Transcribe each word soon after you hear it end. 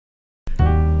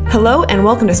Hello and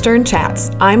welcome to Stern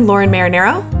Chats. I'm Lauren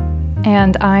Marinero.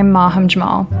 And I'm Maham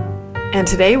Jamal. And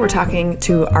today we're talking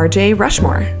to RJ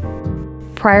Rushmore.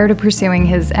 Prior to pursuing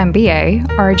his MBA,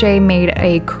 RJ made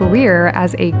a career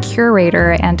as a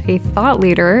curator and a thought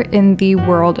leader in the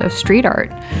world of street art.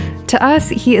 To us,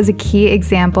 he is a key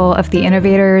example of the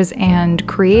innovators and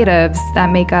creatives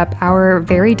that make up our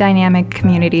very dynamic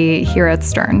community here at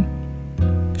Stern.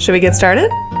 Should we get started?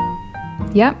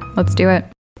 Yep, let's do it.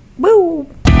 Woo!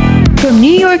 From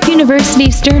New York University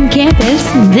Stern campus,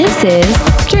 this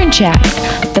is Stern Chats,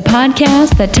 the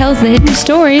podcast that tells the hidden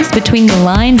stories between the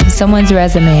lines of someone's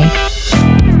resume.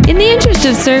 In the interest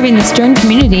of serving the Stern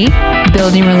community,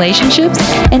 building relationships,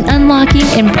 and unlocking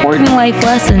important life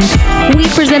lessons, we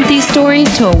present these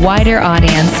stories to a wider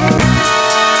audience.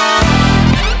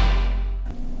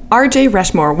 RJ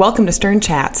Rushmore, welcome to Stern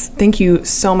Chats. Thank you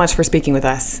so much for speaking with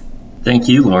us. Thank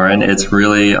you, Lauren. It's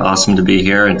really awesome to be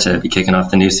here and to be kicking off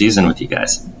the new season with you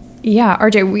guys. Yeah,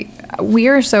 RJ, we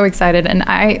are so excited, and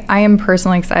I am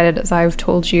personally excited, as I've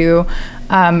told you,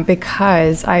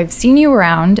 because I've seen you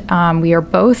around. We are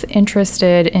both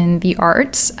interested in the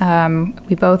arts.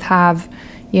 We both have,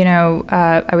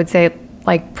 I would say,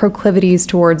 like proclivities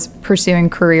towards pursuing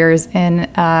careers in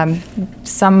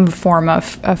some form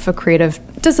of a creative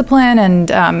discipline,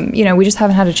 and we just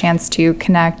haven't had a chance to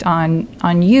connect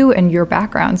on you and your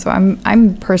background. So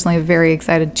I'm personally very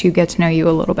excited to get to know you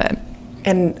a little bit.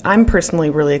 And I'm personally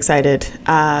really excited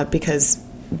because,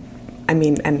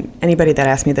 and anybody that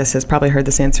asked me this has probably heard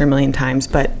this answer a million times,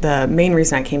 but the main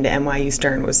reason I came to NYU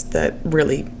Stern was the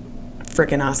really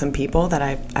freaking awesome people that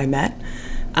I met.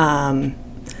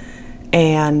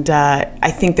 And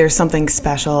I think there's something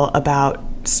special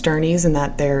about Sternies in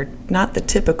that they're not the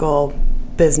typical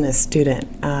business student.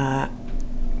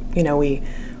 We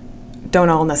don't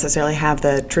all necessarily have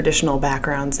the traditional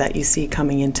backgrounds that you see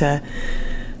coming into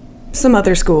some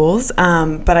other schools,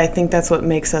 but I think that's what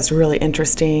makes us really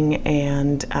interesting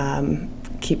and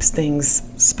keeps things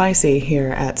spicy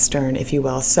here at Stern, if you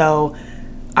will. So,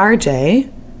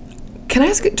 RJ, can I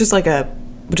ask just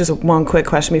one quick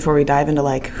question before we dive into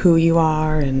like who you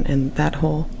are and that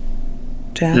whole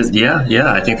jazz?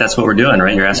 Yeah, I think that's what we're doing,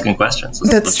 right? You're asking questions.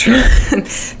 That's true.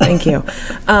 Thank you.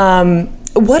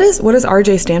 What does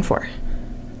RJ stand for?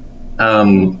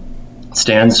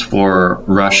 Stands for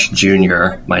Rush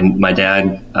Jr. My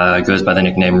dad goes by the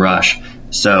nickname Rush.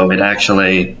 So it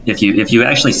actually, if you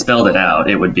actually spelled it out,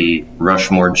 it would be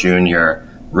Rushmore Jr.,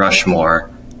 Rushmore.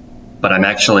 But I'm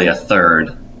actually a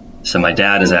third. So my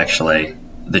dad is actually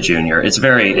the junior. It's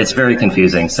very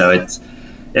confusing. So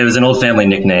it was an old family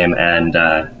nickname, and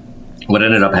what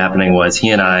ended up happening was he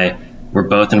and I were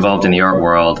both involved in the art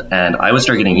world, and I would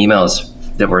start getting emails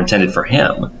that were intended for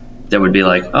him that would be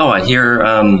like, "Oh, I hear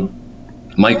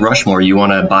Mike Rushmore, you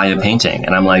want to buy a painting?"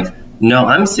 And I'm like, "No,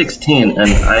 I'm 16 and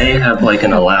I have like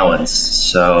an allowance,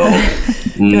 so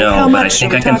no." But I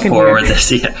think I can forward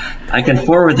this. Yeah, I can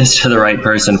forward this to the right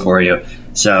person for you.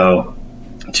 So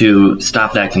to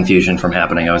stop that confusion from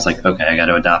happening, I was like, okay, I got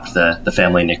to adopt the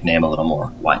family nickname a little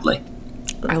more widely.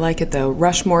 I like it though.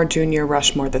 Rushmore Jr.,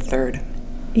 Rushmore the third.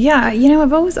 Yeah,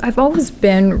 I've always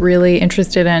been really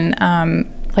interested in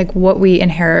like what we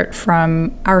inherit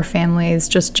from our families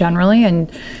just generally,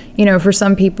 and for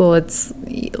some people it's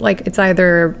like it's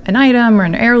either an item or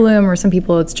an heirloom, or some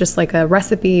people it's just like a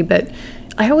recipe, but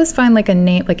I always find like a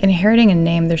name, like inheriting a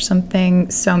name, there's something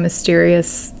so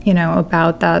mysterious,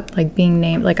 about that, like being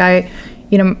named. Like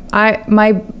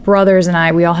my brothers and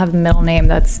I, we all have a middle name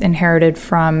that's inherited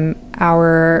from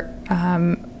our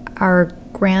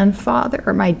grandfather,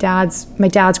 or my dad's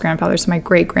grandfather, so my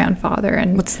great grandfather.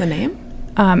 And what's the name?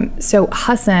 So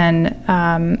Hassan,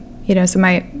 so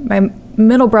my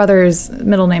middle brother's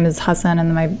middle name is Hassan,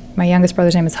 and then my youngest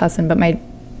brother's name is Hassan, but my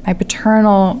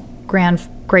paternal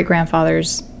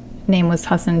great-grandfather's name was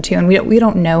Hassan too, and we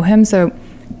don't know him, so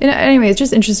anyway, it's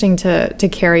just interesting to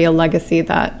carry a legacy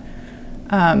that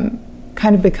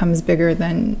kind of becomes bigger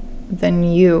than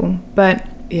you, but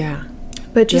yeah.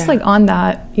 But just like on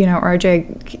that,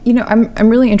 RJ, I'm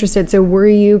really interested. So were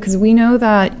you, because we know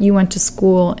that you went to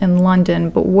school in London,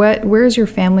 but where's your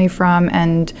family from?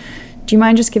 And do you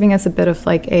mind just giving us a bit of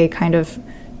like a kind of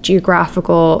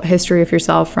geographical history of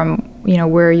yourself from,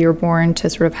 where you were born to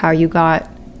sort of how you got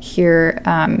here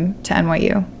to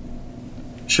NYU?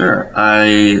 Sure.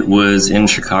 I was in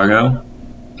Chicago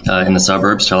in the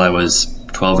suburbs till I was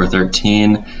 12 or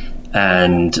 13,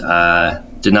 and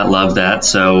did not love that.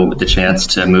 So the chance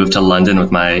to move to London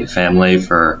with my family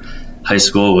for high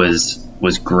school was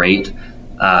great. So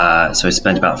I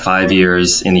spent about 5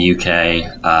 years in the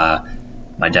UK.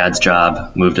 My dad's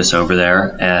job moved us over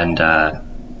there, and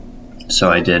So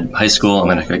I did high school,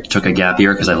 and then I took a gap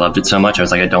year because I loved it so much. I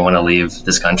was like, I don't want to leave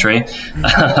this country.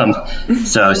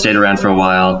 So I stayed around for a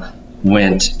while,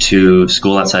 went to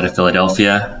school outside of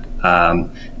Philadelphia,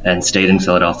 and stayed in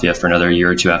Philadelphia for another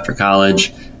year or two after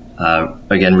college.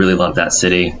 Again, really loved that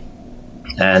city.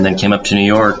 And then came up to New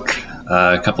York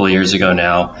a couple of years ago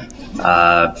now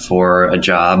for a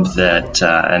job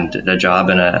and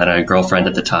a girlfriend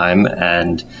at the time,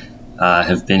 and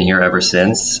have been here ever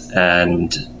since.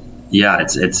 And yeah,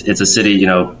 it's a city,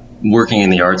 working in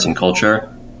the arts and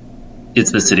culture.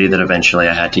 It's the city that eventually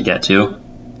I had to get to.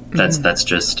 That's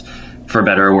just, for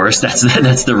better or worse,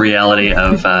 that's the reality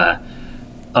of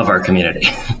our community.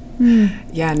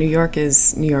 Yeah, New York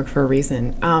is New York for a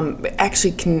reason.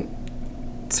 Actually,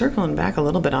 circling back a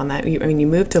little bit on that, you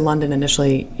moved to London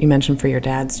initially, you mentioned, for your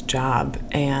dad's job,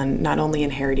 and not only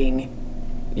inheriting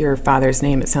your father's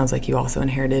name, it sounds like you also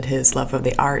inherited his love of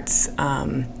the arts.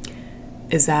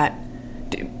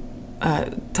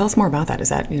 Tell us more about that. Is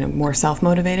that, more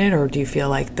self-motivated, or do you feel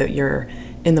like that you're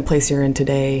in the place you're in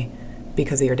today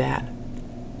because of your dad?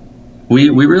 We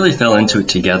really fell into it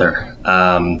together.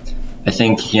 I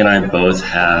think he and I both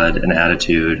had an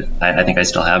attitude. I think I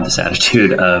still have this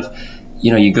attitude of,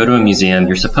 you go to a museum,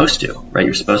 you're supposed to, right?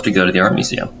 You're supposed to go to the art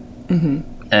museum,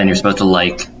 and you're supposed to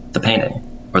like the painting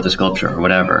or the sculpture or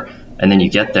whatever. And then you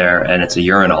get there and it's a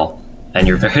urinal and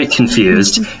you're very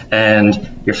confused and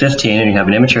you're 15 and you have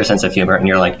an immature sense of humor and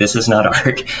you're like, this is not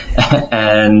art.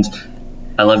 And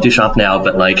I love Duchamp now,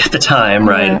 but like at the time,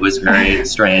 right, it was very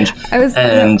strange. No,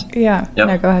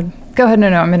 go ahead. Go ahead. No,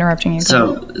 I'm interrupting you.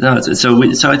 So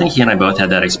I think he and I both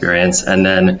had that experience, and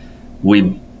then we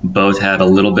both had a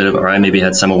little bit of, or I maybe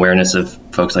had some awareness of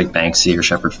folks like Banksy or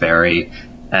Shepard Fairey,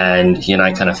 and he and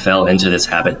I kind of fell into this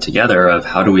habit together of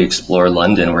how do we explore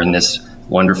London? We're in this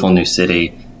wonderful new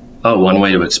city. Oh, one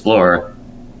way to explore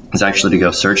is actually to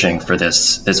go searching for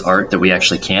this art that we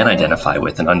actually can identify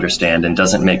with and understand and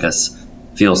doesn't make us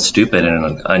feel stupid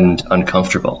and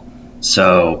uncomfortable.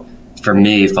 So for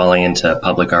me, falling into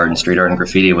public art and street art and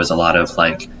graffiti was a lot of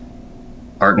like,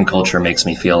 art and culture makes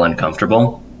me feel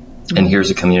uncomfortable. And here's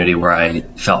a community where I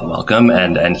felt welcome,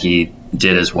 and he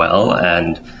did as well.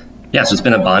 And yeah, so it's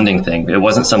been a bonding thing. It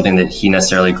wasn't something that he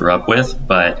necessarily grew up with,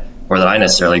 or that I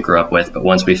necessarily grew up with, but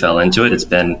once we fell into it, it's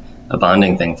been a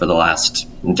bonding thing for the last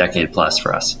decade plus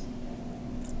for us.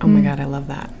 Oh my God, I love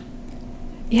that.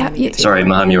 Yeah. Sorry,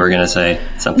 Maham, you were going to say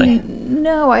something.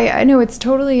 No, I know it's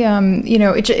totally,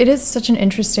 it is such an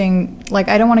interesting, like,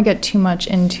 I don't want to get too much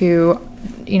into,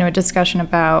 a discussion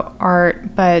about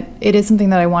art, but it is something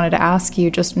that I wanted to ask you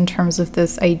just in terms of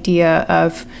this idea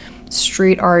of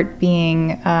street art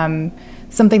being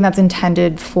something that's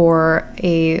intended for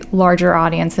a larger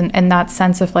audience, and that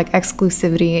sense of like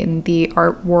exclusivity in the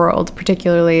art world,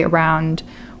 particularly around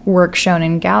work shown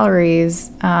in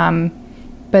galleries.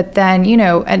 But then,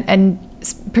 and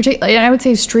particularly, I would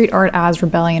say street art as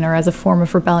rebellion or as a form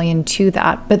of rebellion to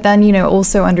that. But then,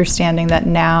 also understanding that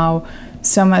now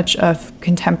so much of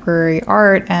contemporary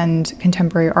art and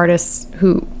contemporary artists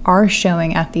who are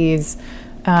showing at these,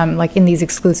 like in these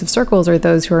exclusive circles, are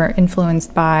those who are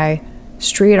influenced by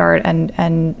street art.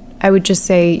 And I would just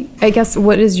say, I guess,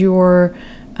 what is your,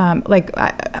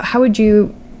 how would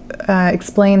you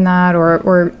explain that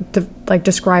or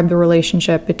describe the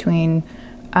relationship between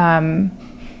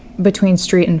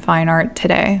street and fine art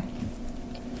today?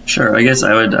 Sure. I guess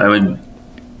I would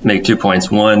make 2 points.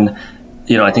 One,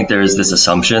 I think there is this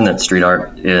assumption that street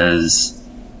art is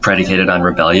predicated on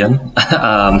rebellion.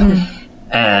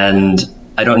 And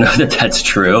I don't know that that's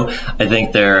true. I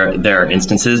think there are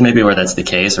instances maybe where that's the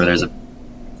case, or there's a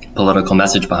political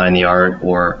message behind the art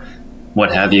or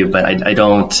what have you, but I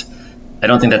don't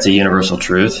think that's a universal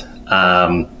truth.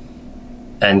 And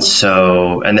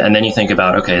then you think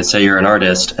about, okay, say you're an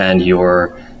artist and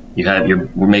you're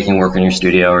making work in your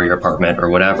studio or your apartment or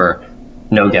whatever.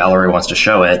 No gallery wants to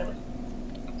show it.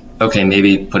 Okay,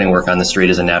 maybe putting work on the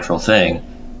street is a natural thing,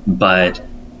 but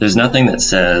there's nothing that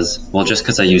says, well, just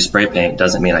because I use spray paint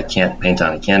doesn't mean I can't paint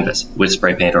on a canvas with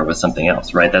spray paint or with something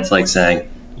else, right? That's like saying,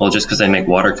 well, just because I make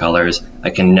watercolors, I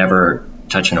can never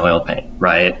touch an oil paint,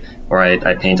 right? Or I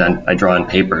draw on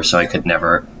paper, so I could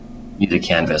never use a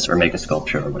canvas or make a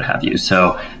sculpture or what have you.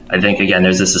 So I think, again,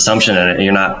 there's this assumption, and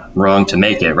you're not wrong to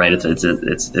make it, right?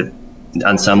 It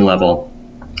on some level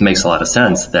makes a lot of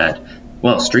sense that,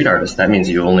 well, street artist, that means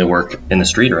you only work in the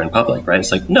street or in public, right?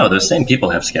 It's like, no, those same people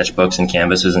have sketchbooks and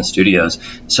canvases and studios.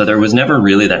 So there was never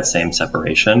really that same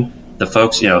separation. The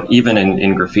folks, even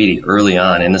in graffiti early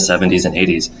on in the 70s and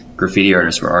 80s, graffiti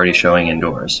artists were already showing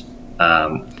indoors.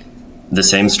 the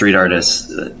same street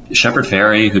artist, Shepard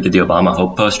Fairey, who did the Obama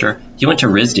Hope poster, he went to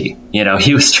RISD.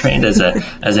 He was trained as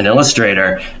an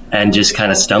illustrator and just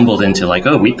kind of stumbled into like,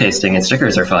 oh, wheat pasting and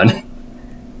stickers are fun.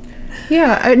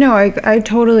 Yeah, I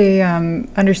totally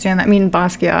understand that. I mean,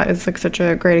 Basquiat is like such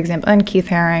a great example, and Keith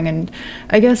Haring. And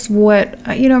I guess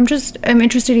I'm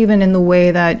interested even in the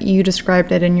way that you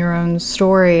described it in your own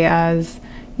story as,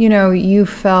 you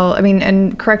felt,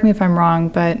 and correct me if I'm wrong,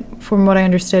 but from what I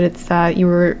understood, it's that you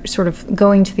were sort of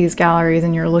going to these galleries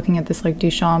and you're looking at this like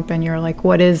Duchamp and you're like,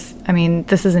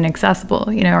 this isn't accessible,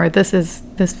 or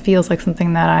this feels like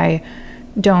something that I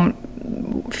don't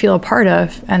feel a part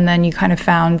of. And then you kind of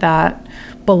found that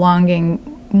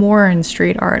belonging more in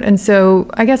street art. And so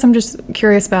I guess I'm just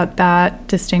curious about that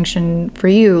distinction for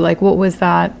you. Like, what was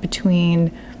that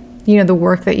between, the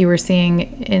work that you were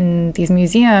seeing in these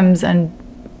museums and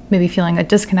maybe feeling a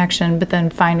disconnection, but then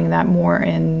finding that more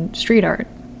in street art?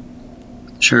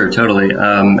 Sure, totally.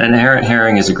 And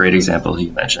Haring is a great example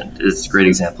you mentioned. It's a great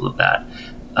example of that.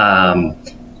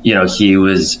 He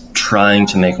was trying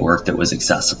to make work that was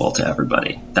accessible to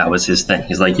everybody. That was his thing.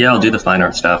 He's like, yeah, I'll do the fine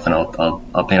art stuff and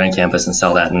I'll paint on canvas and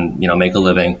sell that and, make a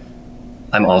living.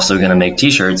 I'm also going to make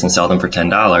t-shirts and sell them for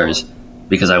 $10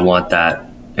 because I want that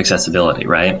accessibility,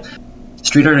 right?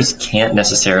 Street artists can't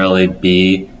necessarily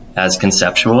be as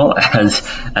conceptual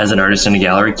as an artist in a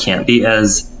gallery, can't be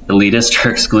as elitist or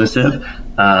exclusive.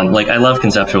 I love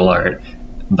conceptual art,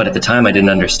 but at the time I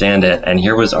didn't understand it. And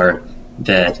here was art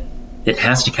that it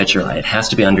has to catch your eye. It has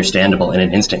to be understandable in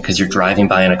an instant because you're driving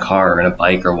by in a car or in a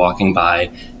bike or walking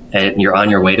by and you're on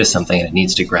your way to something and it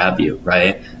needs to grab you,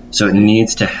 right? So it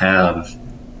needs to have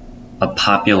a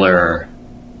popular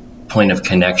point of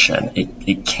connection.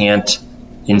 It can't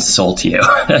insult you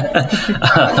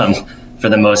for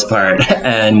the most part.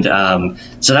 And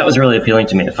so that was really appealing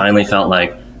to me. It finally felt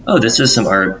like, oh, this is some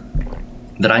art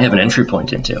that I have an entry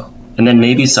point into. And then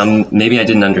maybe I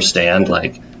didn't understand,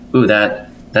 like, ooh,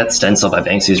 that stencil by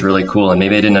Banksy is really cool. And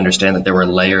maybe I didn't understand that there were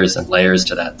layers and layers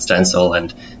to that stencil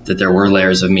and that there were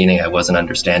layers of meaning I wasn't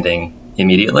understanding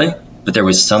immediately. But there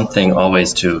was something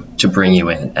always to bring you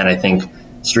in. And I think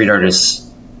street artists,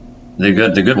 the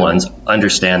good ones,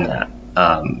 understand that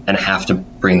and have to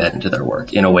bring that into their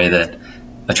work in a way that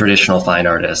a traditional fine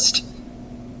artist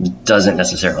doesn't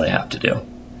necessarily have to do.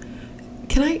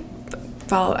 Can I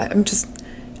follow?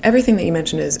 Everything that you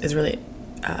mentioned is really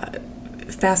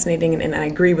fascinating, and I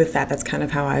agree with that. That's kind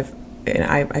of how I've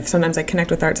sometimes I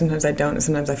connect with art, sometimes I don't, and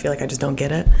sometimes I feel like I just don't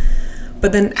get it.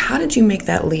 But then how did you make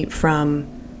that leap from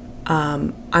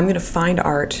I'm going to find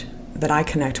art that I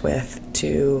connect with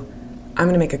to I'm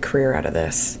going to make a career out of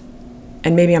this?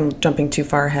 And maybe I'm jumping too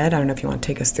far ahead. I don't know if you want to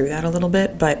take us through that a little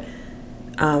bit, but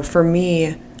for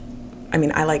me,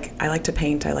 I like to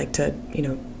paint. I like to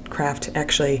craft.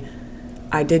 Actually,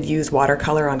 I did use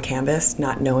watercolor on canvas,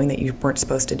 not knowing that you weren't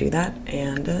supposed to do that,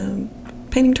 and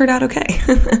painting turned out okay.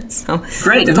 So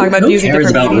great. Talk about Who using cares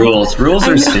different about mediums. Rules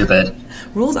are stupid.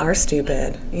 Rules are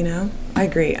stupid. I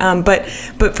agree. But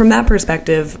from that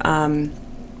perspective,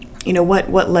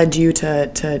 what led you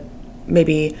to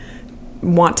maybe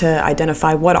want to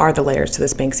identify what are the layers to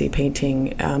this Banksy painting?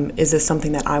 Is this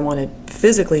something that I want to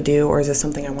physically do, or is this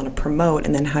something I want to promote?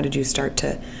 And then how did you start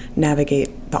to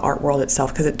navigate the art world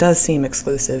itself? Because it does seem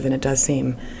exclusive and it does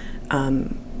seem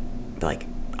like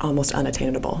almost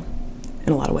unattainable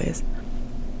in a lot of ways.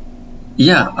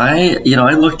 Yeah,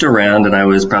 I looked around and I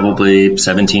was probably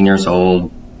 17 years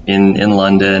old in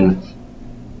London.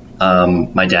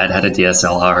 My dad had a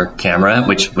DSLR camera,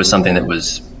 which was something that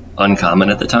was uncommon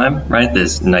at the time, right?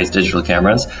 There's nice digital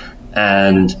cameras.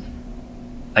 And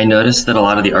I noticed that a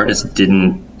lot of the artists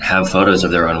didn't have photos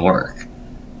of their own work.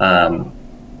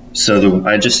 So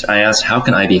I asked, how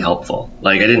can I be helpful?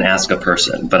 Like, I didn't ask a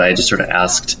person, but I just sort of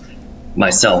asked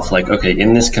myself, like, okay,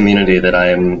 in this community that I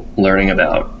am learning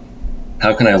about,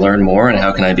 how can I learn more and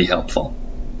how can I be helpful?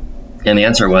 And the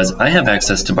answer was, I have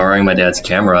access to borrowing my dad's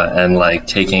camera and like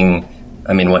taking,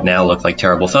 what now look like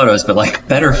terrible photos, but like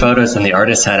better photos than the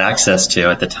artists had access to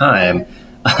at the time.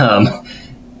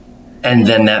 And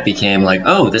then that became like,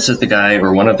 oh, this is the guy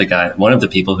or one of the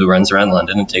people who runs around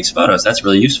London and takes photos. That's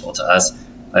really useful to us.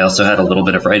 I also had a little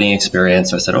bit of writing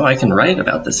experience. So I said, oh, I can write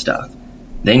about this stuff.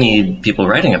 They need people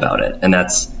writing about it, and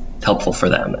that's helpful for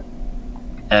them.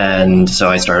 And so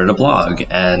I started a blog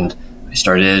and I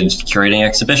started curating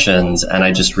exhibitions, and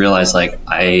I just realized like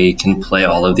I can play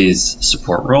all of these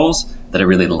support roles that I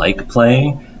really like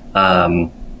playing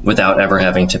without ever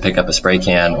having to pick up a spray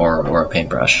can or a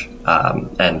paintbrush.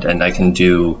 And I can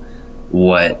do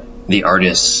what the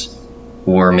artists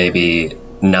were maybe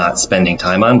not spending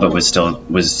time on, but was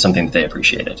something that they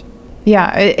appreciated.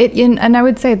 Yeah, and I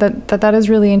would say that is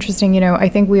really interesting. I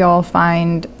think we all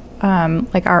find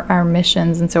like our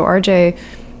missions, and so RJ,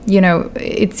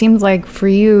 it seems like for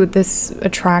you this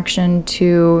attraction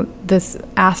to this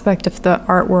aspect of the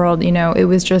art world, it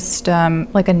was just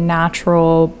like a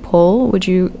natural pull. Would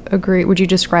you agree? Would you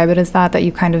describe it as that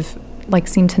you kind of like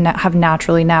seem to have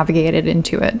naturally navigated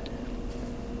into it?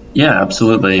 Yeah,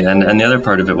 absolutely. And the other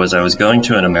part of it was I was going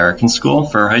to an American school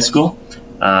for high school.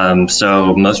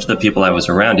 So most of the people I was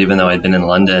around, even though I'd been in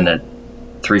London at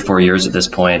 3-4 years at this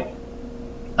point,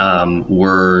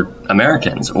 were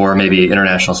Americans or maybe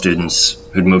international students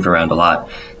who'd moved around a lot.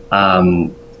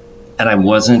 And I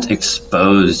wasn't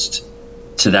exposed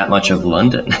to that much of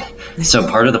London. So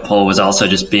part of the pull was also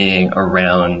just being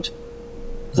around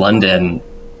London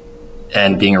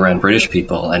and being around British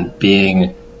people and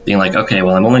being like, okay,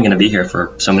 well, I'm only going to be here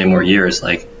for so many more years.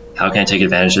 Like, how can I take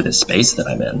advantage of this space that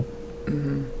I'm in?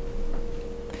 Mm-hmm.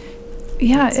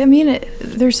 Yeah, I mean,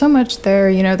 there's so much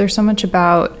there, there's so much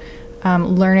about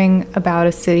learning about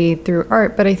a city through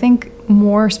art. But I think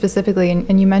more specifically,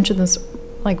 and you mentioned this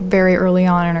like very early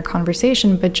on in our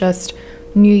conversation, but just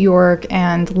New York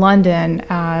and London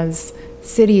as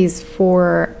cities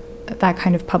for that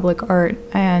kind of public art.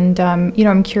 And,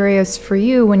 I'm curious for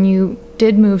you, when you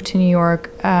did move to New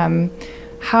York,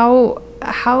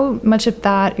 how much of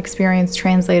that experience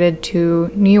translated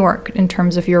to New York in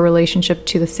terms of your relationship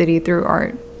to the city through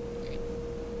art?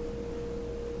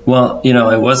 Well,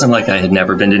 it wasn't like I had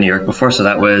never been to New York before, so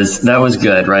that was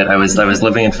good, right? I was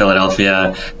living in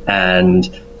Philadelphia and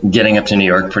getting up to New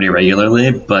York pretty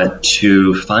regularly, but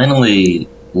to finally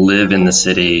live in the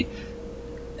city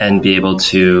and be able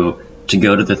to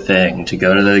go to the thing, to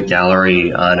go to the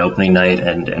gallery on opening night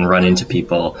and run into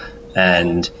people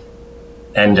and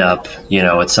end up,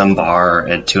 at some bar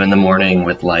at 2 a.m.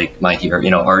 with like my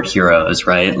art heroes,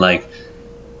 right? Like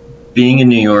being in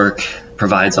New York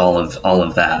provides all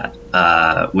of that,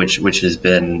 which has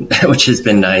been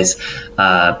nice.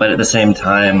 But at the same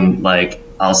time, like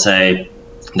I'll say,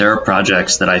 there are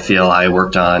projects that I feel I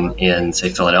worked on in, say,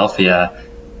 Philadelphia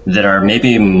that are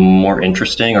maybe more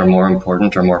interesting or more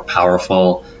important or more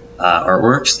powerful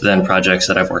artworks than projects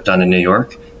that I've worked on in New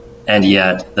York. And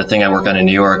yet the thing I work on in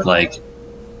New York, like,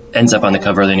 ends up on the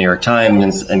cover of the New York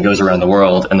Times and goes around the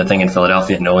world, and the thing in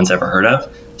Philadelphia no one's ever heard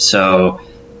of. So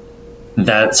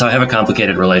I have a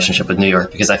complicated relationship with New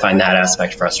York because I find that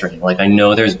aspect frustrating. Like, I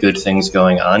know there's good things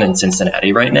going on in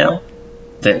Cincinnati right now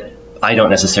that I don't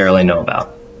necessarily know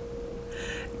about.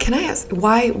 Can I ask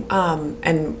why,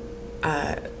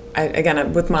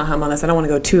 again, with Maham on this, I don't want to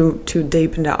go too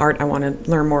deep into art. I want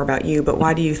to learn more about you, but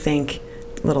why do you think,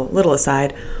 little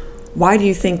aside, why do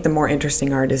you think the more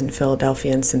interesting art is in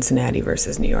Philadelphia and Cincinnati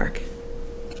versus New York?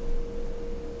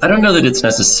 I don't know that it's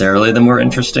necessarily the more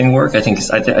interesting work. I think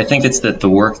it's that the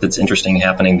work that's interesting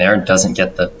happening there doesn't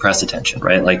get the press attention,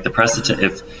 right? Like the press,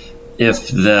 if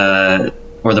the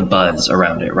buzz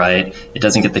around it, right? It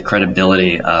doesn't get the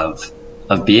credibility of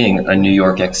being a New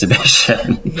York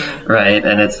exhibition, yeah. Right?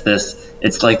 And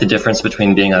it's like the difference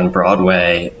between being on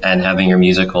Broadway and having your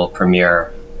musical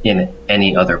premiere in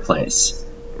any other place,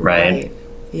 right?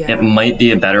 Yeah. It might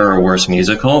be a better or worse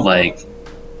musical, like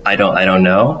I don't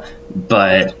know,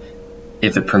 but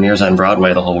if it premieres on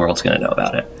Broadway, the whole world's going to know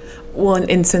about it. Well,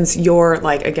 and since you're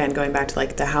like, again, going back to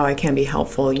like the how I can be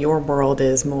helpful, your world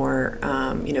is more,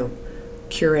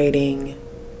 curating,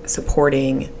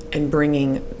 supporting, and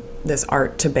bringing this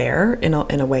art to bear in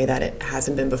a way that it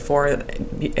hasn't been before.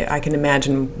 I can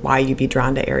imagine why you'd be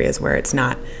drawn to areas where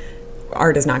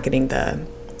art is not getting the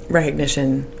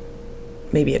recognition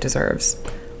maybe it deserves.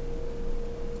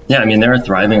 Yeah, I mean, there are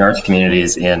thriving arts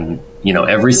communities in,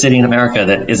 every city in America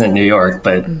that isn't New York,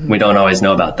 but we don't always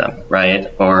know about them,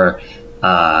 right? Or,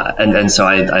 and so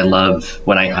I love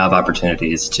when I have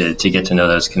opportunities to get to know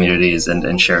those communities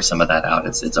and share some of that out.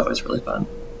 It's always really fun.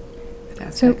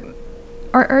 So,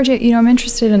 RJ, I'm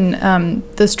interested in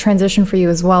this transition for you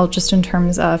as well, just in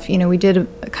terms of, we did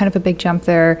kind of a big jump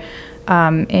there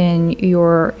in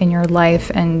your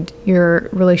life and your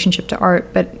relationship to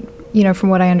art, but from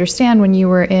what I understand, when you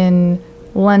were in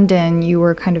London, you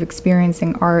were kind of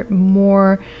experiencing art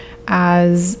more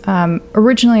as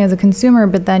originally as a consumer,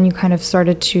 but then you kind of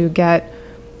started to get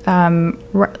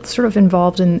sort of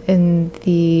involved in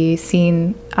the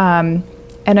scene. And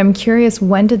I'm curious,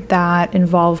 when did that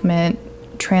involvement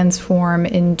transform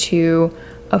into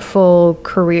a full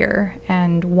career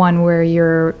and one where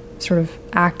you're sort of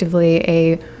actively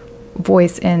a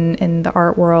voice in the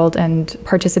art world and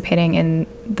participating in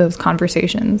those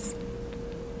conversations?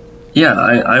 Yeah,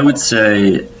 I would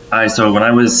say so when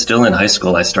I was still in high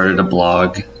school, I started a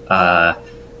blog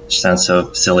which sounds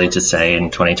so silly to say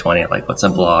in 2020, like what's a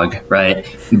blog, right?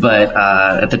 But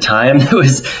at the time,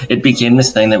 it became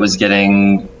this thing that was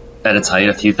getting at its height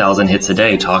a few thousand hits a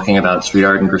day, talking about street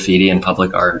art and graffiti and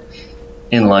public art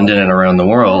in London and around the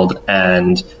world,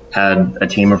 and had a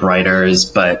team of writers,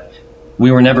 but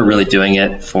we were never really doing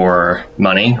it for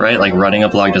money, right? Like running a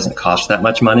blog doesn't cost that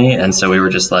much money. And so we were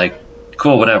just like,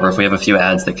 cool, whatever. If we have a few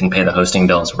ads that can pay the hosting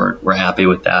bills, we're happy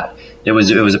with that. It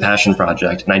was a passion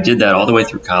project. And I did that all the way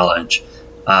through college.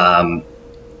 And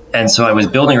so I was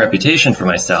building a reputation for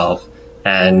myself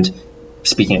and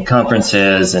speaking at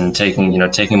conferences and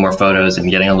taking more photos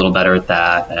and getting a little better at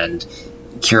that and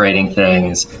curating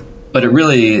things. But it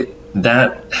really,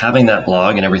 having that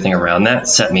blog and everything around that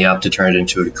set me up to turn it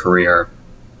into a career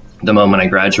the moment I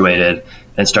graduated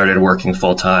and started working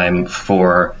full time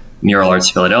for Mural Arts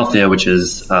Philadelphia, which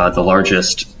is the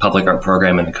largest public art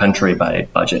program in the country by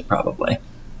budget, probably.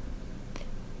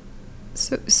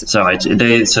 Oh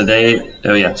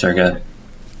yeah, sorry, go ahead.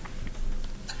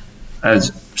 I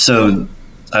was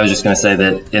just going to say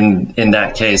that in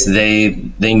that case,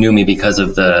 they knew me because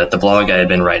of the blog I had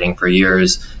been writing for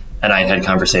years. And I had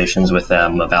conversations with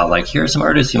them about like, here are some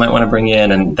artists you might want to bring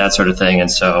in and that sort of thing. And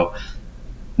so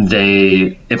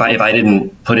if I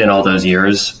didn't put in all those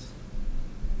years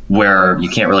where you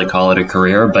can't really call it a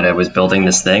career, but I was building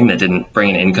this thing that didn't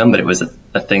bring in income, but it was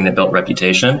a thing that built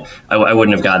reputation, I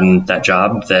wouldn't have gotten that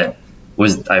job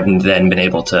I've then been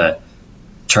able to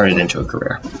turn it into a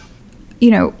career.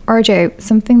 RJ,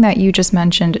 something that you just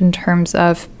mentioned in terms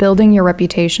of building your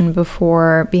reputation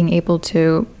before being able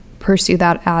to pursue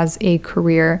that as a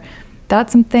career,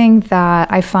 that's something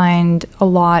that I find a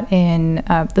lot in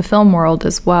the film world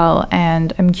as well.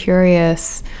 And I'm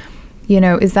curious,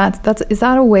 is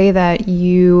that a way that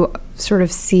you sort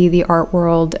of see the art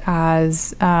world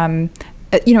as,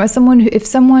 as someone if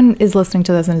someone is listening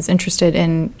to this and is interested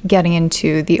in getting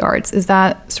into the arts, is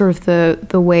that sort of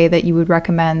the way that you would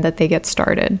recommend that they get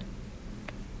started?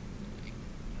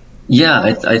 Yeah,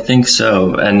 I think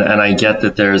so, and I get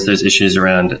that there's issues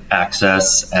around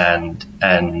access and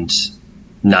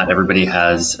not everybody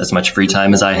has as much free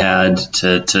time as I had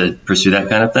to pursue that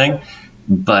kind of thing.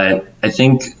 But I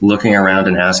think looking around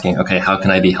and asking, okay, how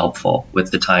can I be helpful with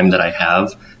the time that I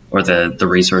have or the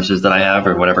resources that I have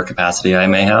or whatever capacity I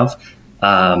may have,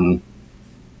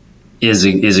 is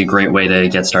a great way to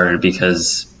get started,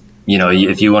 because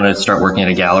if you want to start working at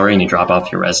a gallery and you drop off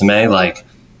your resume, like,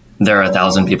 there are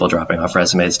 1,000 people dropping off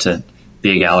resumes to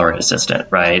be a gallery assistant,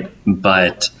 right?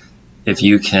 But if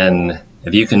you can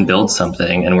build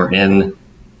something, and we're in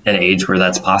an age where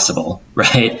that's possible,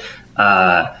 right?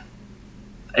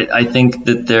 I think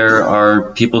that there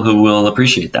are people who will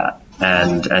appreciate that,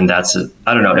 and that's,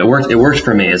 I don't know, it works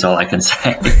for me is all I can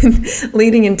say.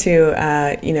 Leading into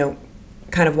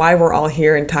kind of why we're all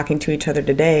here and talking to each other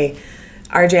today,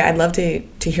 RJ, I'd love to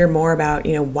hear more about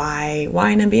why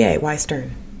an MBA, why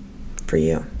Stern for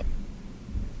you?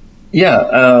 Yeah,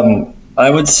 I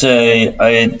would say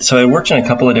I worked in a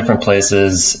couple of different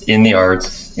places in the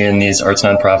arts, in these arts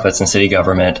nonprofits and city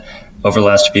government over the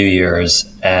last few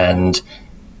years, and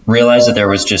realized that there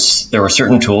were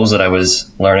certain tools that I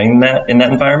was learning in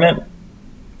that environment,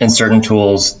 and certain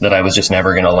tools that I was just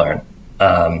never going to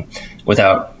learn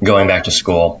without going back to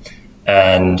school.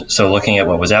 And so looking at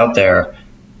what was out there,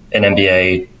 an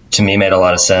MBA to me made a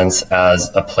lot of sense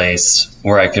as a place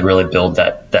where I could really build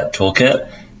that toolkit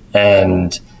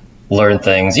and learn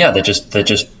things, that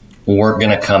just weren't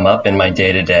going to come up in my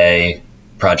day-to-day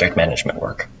project management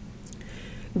work.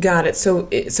 Got it. So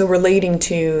relating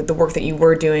to the work that you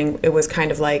were doing, it was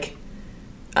kind of like,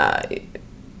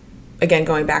 again,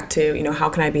 going back to, how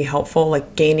can I be helpful,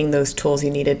 like gaining those tools you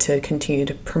needed to continue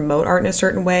to promote art in a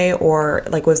certain way, or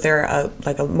like, was there a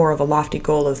more of a lofty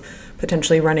goal of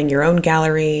potentially running your own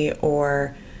gallery,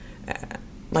 or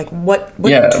like what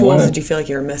tools did you feel like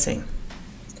you were missing?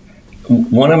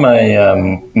 One of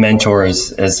my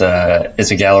mentors is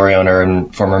a gallery owner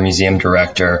and former museum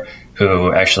director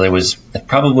who actually was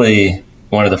probably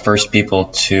one of the first people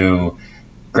to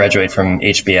graduate from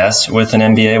HBS with an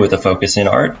MBA with a focus in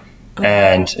art,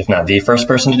 and if not the first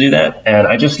person to do that. And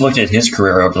I just looked at his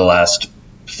career over the last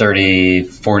 30,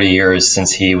 40 years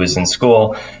since he was in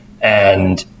school,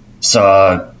 and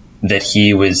saw that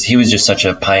he was just such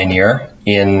a pioneer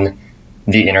in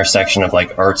the intersection of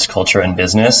like arts, culture, and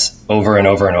business over and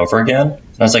over and over again.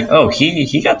 And I was like, oh,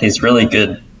 he got these really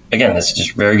good, again, this is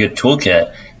just very good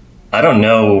toolkit. I don't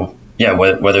know,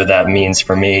 whether that means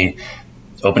for me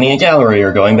opening a gallery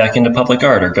or going back into public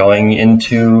art or going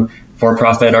into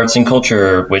for-profit arts and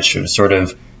culture, which was sort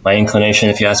of my inclination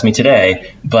if you ask me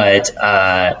today. But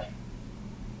I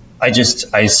I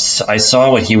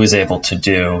saw what he was able to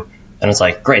do, and it's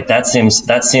like, great. That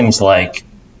seems like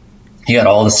he got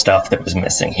all the stuff that was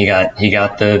missing. He got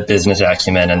the business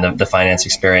acumen and the finance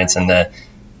experience and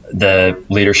the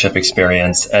leadership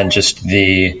experience and just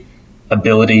the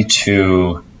ability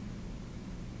to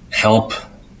help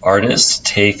artists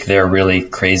take their really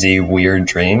crazy, weird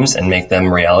dreams and make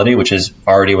them reality, which is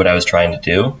already what I was trying to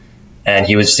do. And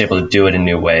he was just able to do it in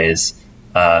new ways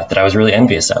that I was really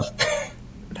envious of.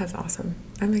 That's awesome.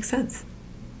 That makes sense.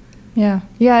 Yeah,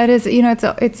 it is.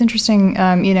 It's interesting.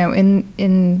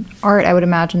 In art, I would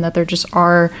imagine that there just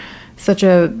are such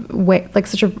a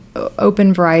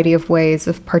open variety of ways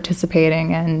of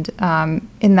participating, and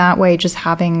in that way, just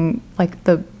having like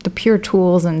the pure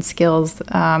tools and skills.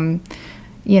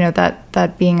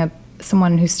 That being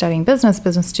someone who's studying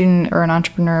business student, or an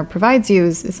entrepreneur provides you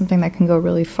is something that can go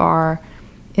really far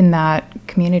in that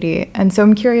community. And so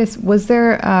I'm curious, was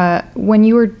there, when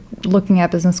you were looking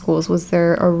at business schools, was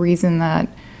there a reason that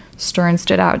Stern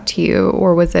stood out to you,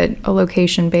 or was it a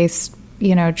location-based,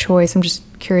 choice? I'm just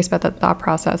curious about that thought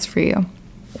process for you.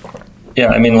 Yeah,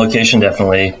 I mean, location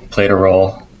definitely played a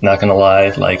role. Not gonna lie,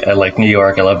 like I like New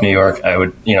York. I love New York. I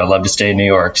would, love to stay in New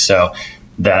York. So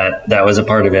that was a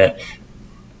part of it.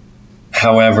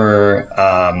 However,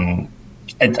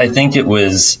 I think it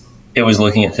was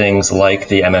looking at things like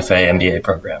the MFA MBA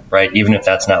program, right? Even if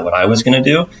that's not what I was going to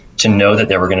do, to know that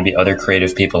there were going to be other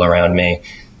creative people around me,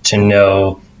 to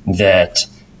know that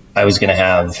I was going to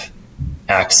have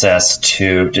access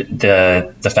to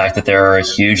the fact that there are a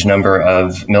huge number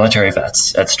of military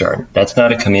vets at Stern. That's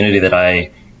not a community that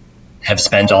I have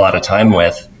spent a lot of time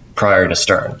with prior to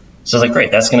Stern. So I was like, great,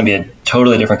 that's going to be a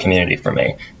totally different community for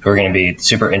me, who are going to be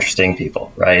super interesting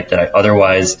people, right? That I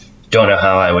otherwise don't know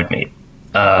how I would meet.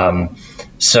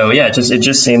 So yeah, it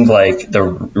just seemed like the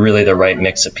right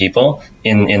mix of people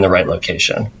in the right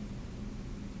location.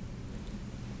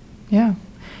 Yeah.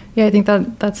 I think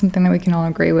that's something that we can all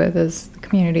agree with, is the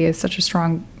community is such a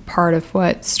strong part of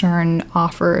what Stern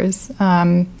offers.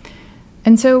 And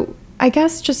so I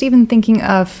guess just even thinking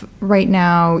of right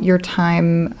now, your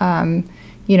time,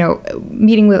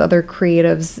 meeting with other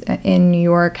creatives in New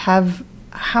York, could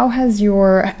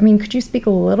you speak a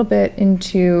little bit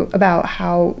about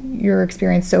how your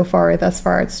experience so far thus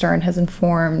far at Stern has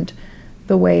informed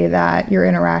the way that you're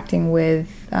interacting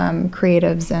with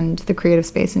creatives and the creative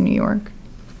space in New York?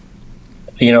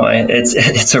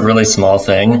 It's a really small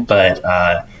thing, but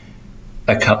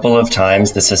a couple of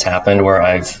times this has happened where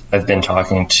I've been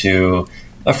talking to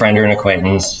a friend or an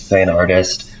acquaintance, say an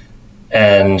artist,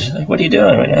 and like, what are you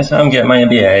doing? I said, I'm getting my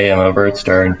MBA. I'm over at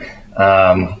Stern.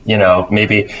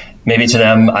 Maybe to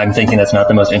them, I'm thinking that's not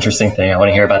the most interesting thing. I want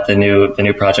to hear about the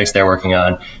new projects they're working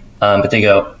on. But they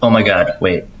go, oh my God,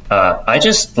 wait, I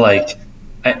just I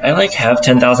have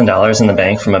 $10,000 in the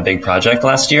bank from a big project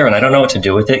last year, and I don't know what to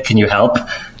do with it. Can you help?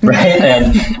 Right.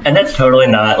 And that's totally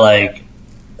not like,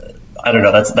 I don't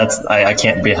know. I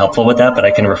can't be helpful with that, but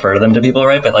I can refer them to people.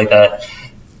 Right. But like that,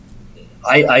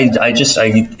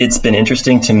 it's been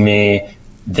interesting to me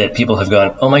that people have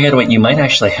gone, oh my God, wait, you might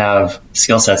actually have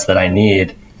skill sets that I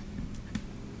need.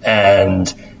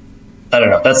 And I don't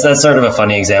know, that's sort of a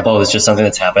funny example. It's just something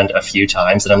that's happened a few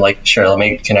times, and I'm like, sure, let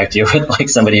me connect you with like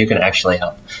somebody who can actually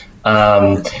help.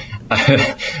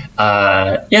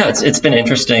 It's been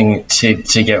interesting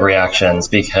to get reactions,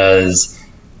 because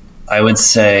I would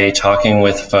say, talking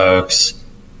with folks,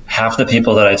 half the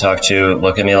people that I talk to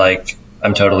look at me like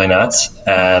I'm totally nuts,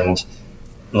 and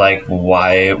like,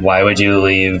 why would you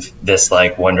leave this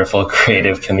like wonderful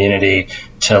creative community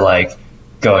to like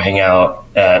go hang out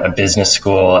at a business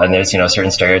school? And there's,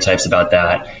 certain stereotypes about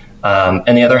that.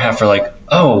 And the other half are like,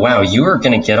 oh, wow, you are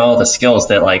going to get all the skills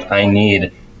that like I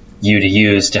need you to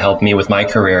use to help me with my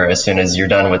career as soon as you're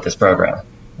done with this program.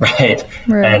 Right.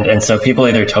 And so people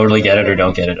either totally get it or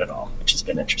don't get it at all, which has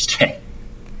been interesting.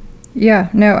 Yeah,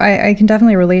 no, I can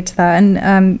definitely relate to that. And,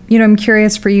 I'm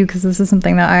curious for you, because this is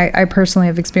something that I personally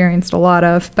have experienced a lot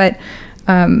of. But,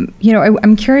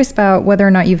 I'm curious about whether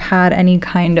or not you've had any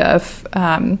kind of,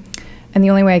 and the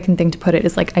only way I can think to put it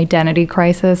is like identity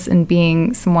crisis, in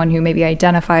being someone who maybe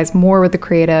identifies more with the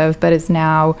creative, but is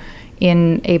now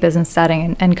in a business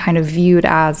setting and kind of viewed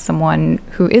as someone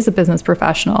who is a business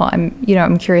professional.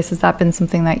 I'm curious, has that been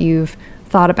something that you've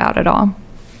thought about at all?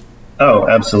 Oh,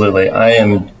 absolutely. I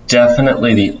am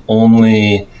definitely the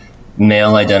only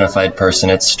male-identified person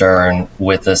at Stern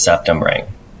with a septum ring,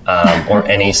 or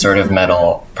any sort of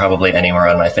medal, probably anywhere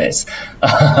on my face.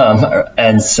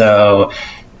 And so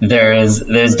there's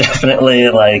definitely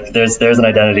like there's an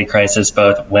identity crisis,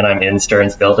 both when I'm in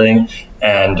Stern's building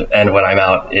and when I'm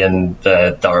out in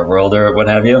the art world or what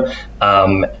have you.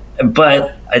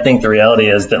 But I think the reality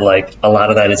is that like a lot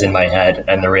of that is in my head,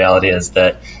 and the reality is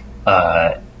that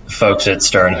folks at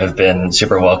Stern have been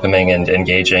super welcoming and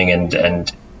engaging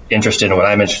and interested in what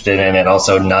I'm interested in, and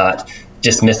also not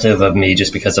dismissive of me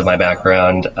just because of my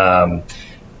background.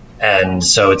 And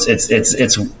so it's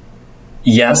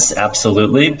yes,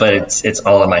 absolutely, but it's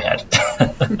all in my head.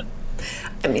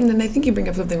 I mean, and I think you bring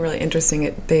up something really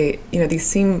interesting. These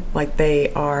seem like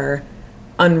they are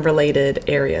unrelated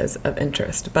areas of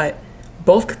interest, but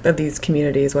both of these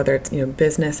communities, whether it's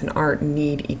business and art,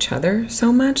 need each other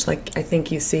so much. Like I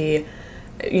think you see,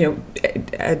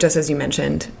 just as you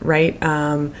mentioned, right?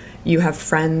 You have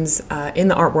friends in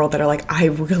the art world that are like, I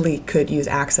really could use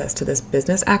access to this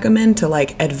business acumen to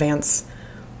like advance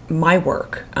my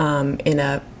work in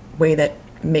a way that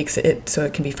makes it so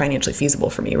it can be financially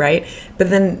feasible for me, right? But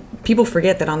then people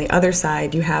forget that on the other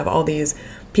side, you have all these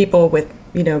people with,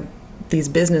 these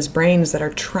business brains that are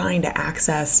trying to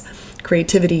access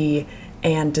creativity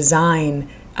and design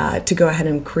to go ahead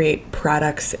and create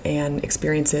products and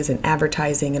experiences and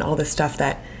advertising and all this stuff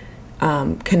that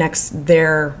connects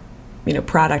their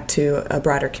product to a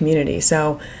broader community.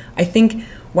 So I think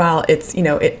while it's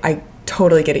I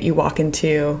totally get it. You walk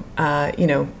into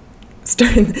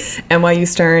Stern, NYU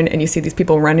Stern, and you see these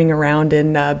people running around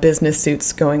in business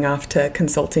suits going off to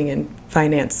consulting and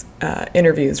finance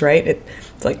interviews, right?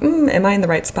 It's like, am I in the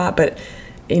right spot? But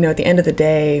at the end of the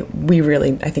day, we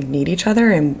really, I think, need each other.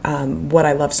 And what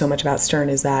I love so much about Stern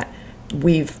is that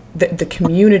the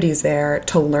community's there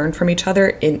to learn from each other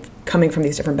in coming from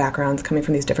these different backgrounds, coming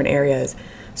from these different areas,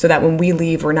 so that when we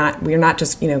leave, we're not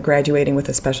just graduating with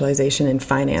a specialization in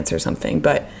finance or something,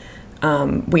 but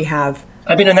we have.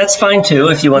 I mean, and that's fine too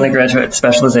if you want to graduate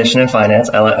specialization in finance.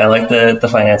 I like the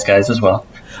finance guys as well.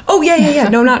 Oh yeah.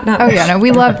 No, not. Oh yeah, no,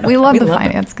 we love the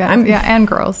finance guys. And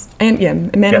girls. And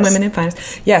men and women in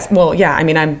finance. Yes. Well, yeah. I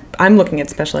mean, I'm looking at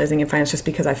specializing in finance just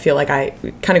because I feel like I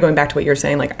kind of going back to what you're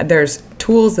saying. Like, there's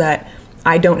tools that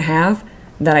I don't have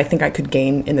that I think I could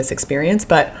gain in this experience.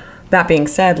 But that being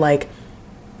said, like,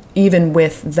 even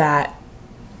with that,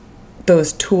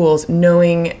 those tools,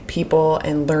 knowing people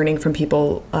and learning from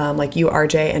people like you,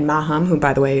 RJ, and Maham, who,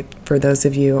 by the way, for those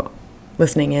of you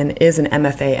listening in, is an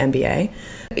MFA MBA.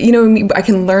 I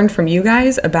can learn from you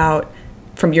guys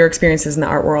from your experiences in the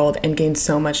art world and gain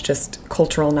so much just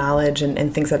cultural knowledge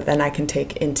and things that then I can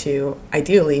take into,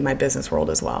 ideally, my business world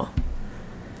as well.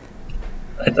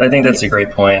 I think that's a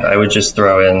great point. I would just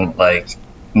throw in, like,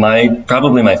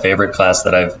 probably my favorite class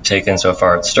that I've taken so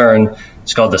far at Stern.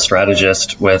 It's called The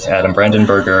Strategist with Adam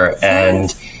Brandenburger,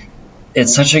 and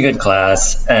it's such a good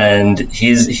class, and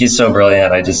he's so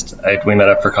brilliant. We met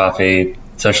up for coffee,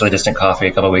 socially distant coffee,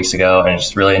 a couple of weeks ago, and it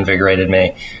just really invigorated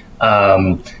me.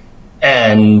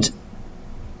 And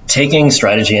taking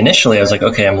strategy initially, I was like,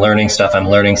 okay, I'm learning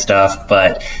stuff,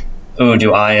 but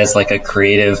do I, as like a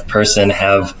creative person,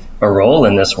 have a role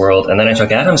in this world? And then I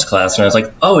took Adam's class, and I was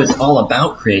like, oh, it's all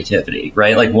about creativity,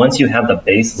 right? Like, once you have the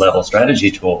base level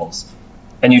strategy tools,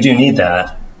 and you do need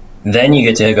that, then you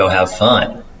get to go have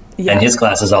fun. Yeah. And his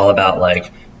class is all about,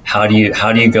 like, how do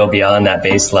you go beyond that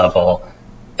base level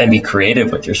and be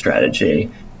creative with your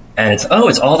strategy? And it's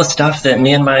all the stuff that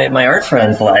me and my art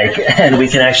friends like, and we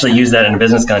can actually use that in a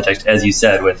business context, as you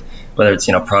said, with whether it's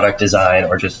product design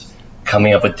or just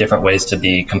coming up with different ways to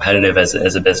be competitive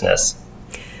as a business.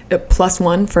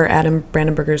 +1 for Adam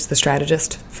Brandenburger's The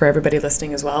Strategist for everybody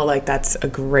listening as well. Like, that's a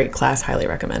great class, highly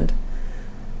recommend.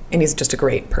 And he's just a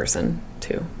great person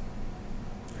too.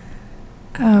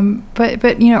 But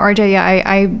RJ, yeah,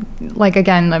 I like,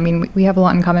 again, I mean, we have a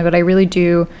lot in common, but I really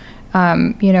do,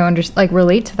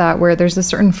 relate to that, where there's a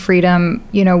certain freedom,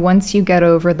 once you get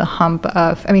over the hump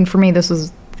of, I mean, for me, this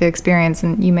was the experience,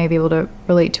 and you may be able to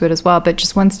relate to it as well, but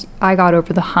just once I got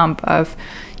over the hump of,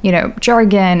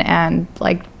 jargon and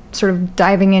like sort of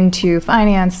diving into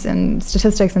finance and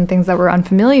statistics and things that were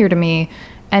unfamiliar to me,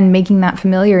 and making that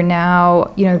familiar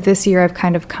now, this year I've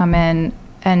kind of come in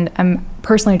and I'm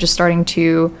personally just starting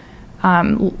to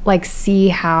see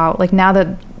how, like, now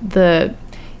that the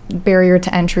barrier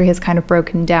to entry has kind of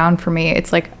broken down for me,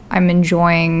 it's like I'm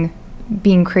enjoying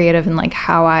being creative in like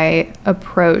how I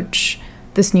approach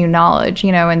this new knowledge,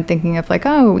 and thinking of like,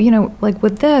 oh, like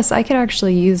with this, I could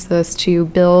actually use this to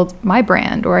build my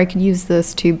brand, or I could use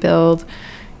this to build,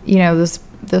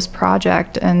 this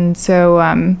project. And so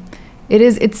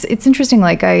it's interesting.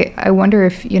 Like, I wonder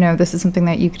if, this is something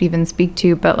that you could even speak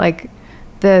to, but like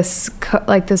this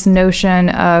notion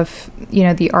of,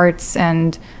 the arts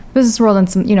and business world and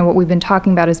some, what we've been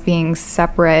talking about as being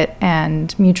separate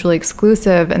and mutually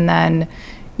exclusive. And then,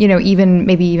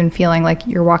 even feeling like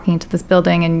you're walking into this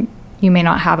building and, you may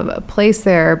not have a place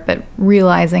there, but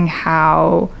realizing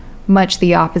how much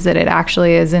the opposite it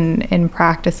actually is in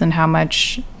practice, and how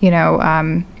much,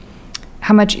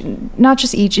 how much not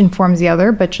just each informs the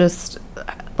other, but just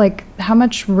like how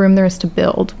much room there is to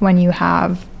build when you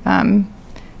have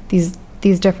these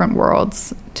different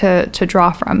worlds to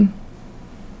draw from.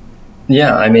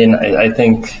 Yeah, I mean, I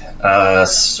think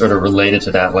sort of related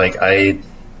to that, like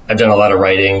I've done a lot of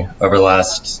writing over the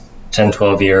last 10,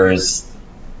 12 years,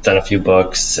 done a few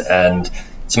books, and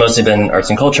it's mostly been arts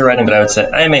and culture writing, but I would say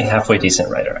I am a halfway decent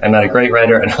writer. I'm not a great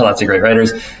writer. I know lots of great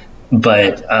writers,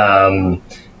 but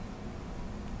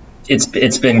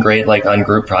it's been great, like on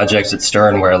group projects at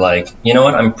Stern, where like, you know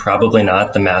what, I'm probably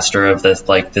not the master of this,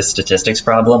 like this statistics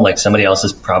problem. Like somebody else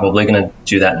is probably going to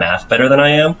do that math better than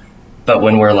I am. But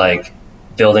when we're like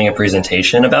building a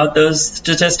presentation about those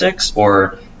statistics,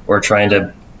 or trying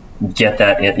to get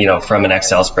that in, from an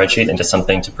Excel spreadsheet into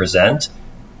something to present,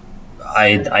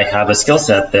 I have a skill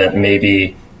set that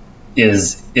maybe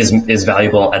is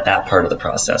valuable at that part of the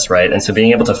process, right? And so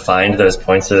being able to find those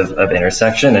points of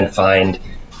intersection and find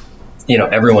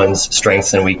everyone's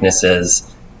strengths and weaknesses,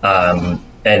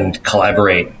 and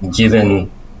collaborate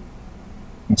given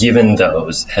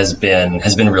those has been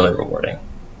really rewarding.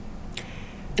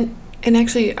 And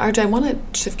actually, RJ, I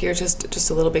want to shift gears just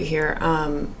a little bit here,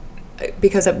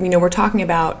 because we're talking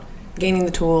about gaining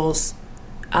the tools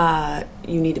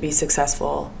you need to be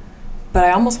successful, but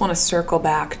I almost want to circle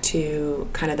back to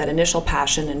kind of that initial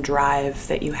passion and drive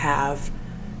that you have,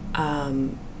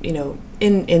 in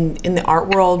the art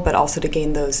world, but also to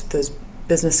gain those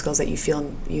business skills that you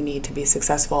feel you need to be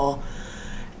successful.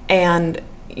 And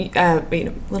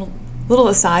little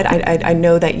aside, I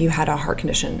know that you had a heart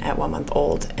condition at 1 month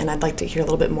old, and I'd like to hear a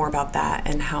little bit more about that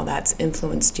and how that's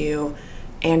influenced you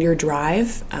and your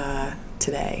drive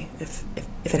today, if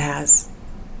it has.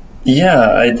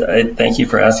 Yeah, I thank you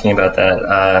for asking about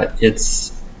that.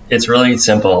 It's really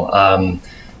simple.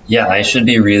 I should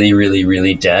be really, really,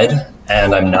 really dead,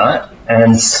 and I'm not.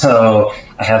 And so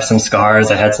I have some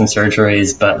scars, I had some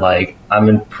surgeries, but like I'm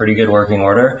in pretty good working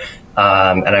order.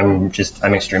 And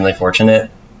I'm extremely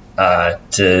fortunate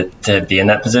to be in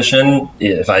that position.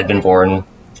 If I'd been born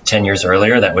 10 years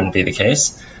earlier, that wouldn't be the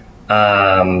case.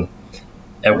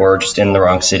 We're just in the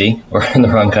wrong city or in the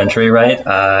wrong country, right?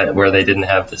 Where they didn't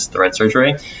have the right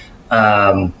surgery.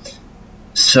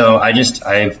 So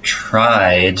I've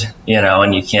tried,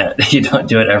 and you don't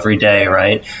do it every day,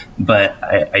 right? But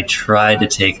I tried to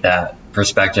take that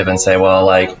perspective and say, well,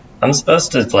 like I'm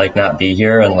supposed to like not be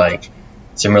here, and like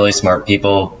some really smart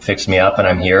people fixed me up and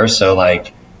I'm here. So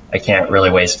like I can't really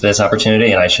waste this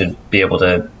opportunity, and I should be able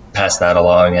to pass that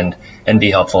along and be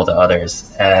helpful to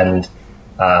others. And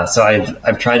so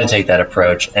I've tried to take that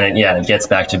approach, and it gets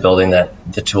back to building the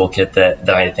toolkit that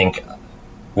I think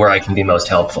where I can be most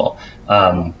helpful.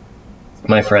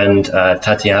 My friend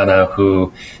Tatiana,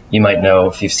 who you might know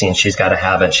if you've seen She's Gotta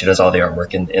Have It, she does all the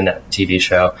artwork in that TV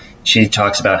show. She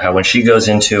talks about how when she goes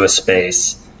into a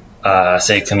space,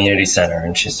 say a community center,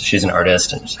 and she's an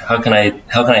artist, and how can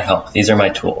I help? These are my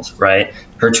tools, right?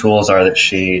 Her tools are that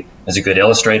she is a good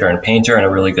illustrator and painter and a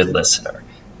really good listener,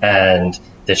 and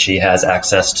that she has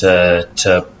access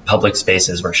to public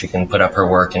spaces where she can put up her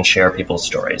work and share people's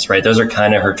stories, right? Those are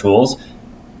kind of her tools.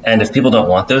 And if people don't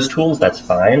want those tools, that's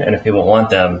fine. And if people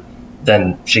want them,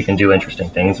 then she can do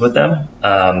interesting things with them.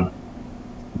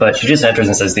 But she just enters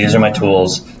and says, these are my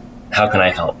tools. How can I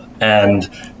help? And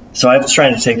so I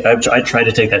tried to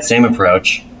take that same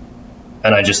approach,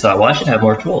 and I just thought, well, I should have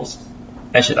more tools.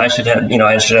 I should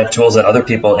have tools that other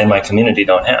people in my community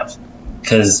don't have.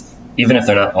 Because even if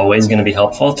they're not always going to be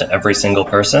helpful to every single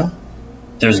person,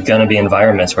 there's going to be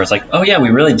environments where it's like, oh yeah, we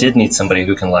really did need somebody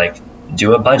who can like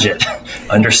do a budget,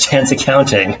 understands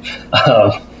accounting.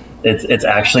 It's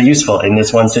actually useful in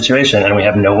this one situation, and we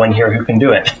have no one here who can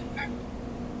do it.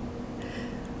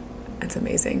 That's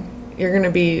amazing. You're going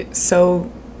to be so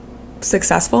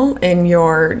successful in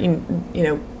your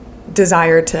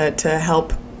desire to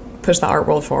help push the art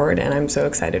world forward, and I'm so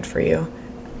excited for you.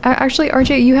 Actually,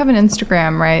 RJ, you have an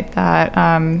Instagram, right? That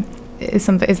is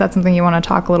that something you want to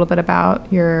talk a little bit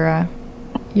about your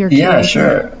creation? Yeah,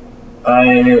 sure.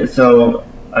 I'm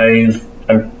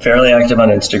fairly active on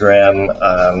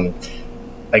Instagram.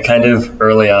 I kind of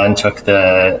early on took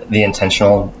the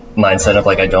intentional mindset of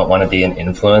like I don't want to be an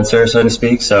influencer, so to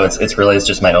speak. So it's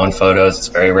just my own photos. It's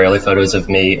very rarely photos of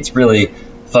me. It's really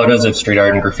photos of street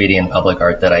art and graffiti and public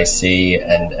art that I see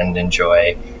and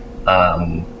enjoy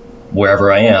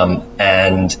wherever I am.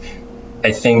 And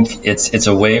I think it's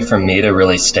a way for me to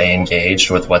really stay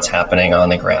engaged with what's happening on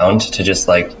the ground, to just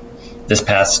like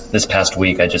this past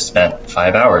week, I just spent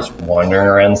 5 hours wandering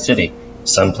around the city.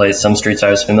 Some streets I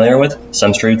was familiar with,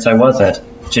 some streets I wasn't,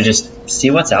 to just see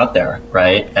what's out there,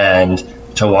 right? And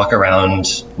to walk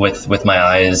around with my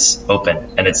eyes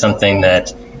open. And it's something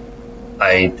that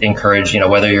I encourage,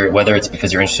 whether it's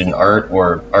because you're interested in art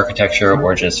or architecture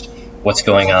or just what's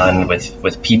going on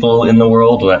with people in the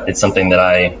world. It's something that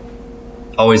I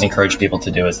always encourage people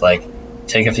to do, is like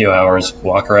take a few hours,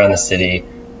 walk around the city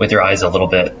with your eyes a little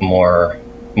bit more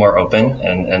open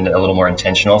and a little more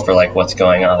intentional for like what's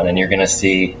going on. And you're going to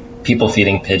see people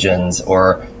feeding pigeons,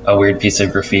 or a weird piece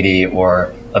of graffiti,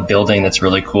 or a building that's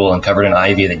really cool and covered in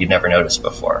ivy that you've never noticed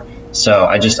before. So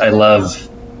I love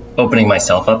opening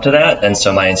myself up to that. And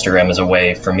so my Instagram is a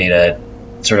way for me to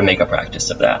sort of make a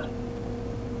practice of that.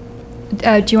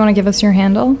 Do you want to give us your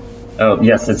handle? Oh,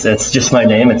 yes. It's just my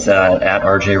name. It's at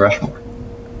RJ Rushmore.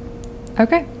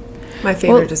 Okay. My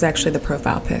favorite is actually the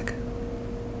profile pic.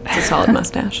 It's a solid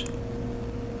mustache.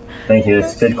 Thank you.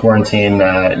 It's a good quarantine,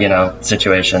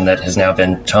 situation that has now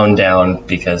been toned down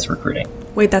because recruiting.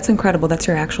 Wait, that's incredible. That's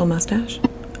your actual mustache?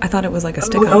 I thought it was like a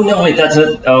stick-on. Oh no, wait,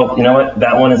 you know what?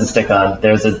 That one is a stick-on.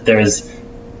 There's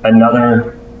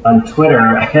another on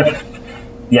Twitter.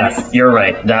 Yes, you're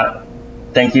right.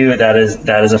 Thank you. That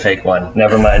is a fake one.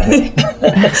 Never mind me.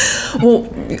 Well,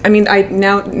 I mean,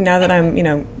 now that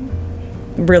I'm,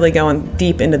 really going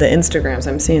deep into the Instagrams,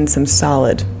 I'm seeing some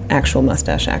solid actual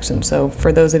mustache action. So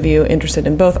for those of you interested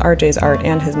in both RJ's art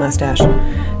and his mustache,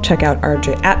 check out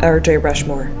RJ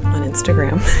Rushmore on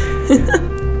Instagram.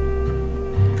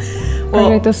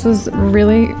 Well, this was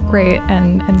really great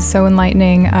and so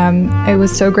enlightening. It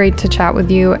was so great to chat with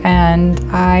you, and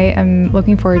I am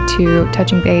looking forward to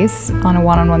touching base on a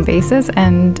one-on-one basis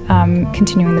and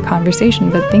continuing the conversation.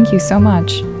 But thank you so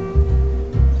much.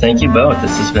 Thank you both.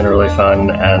 This has been really fun,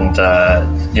 and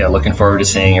looking forward to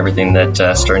seeing everything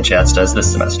that Stern Chats does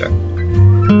this semester.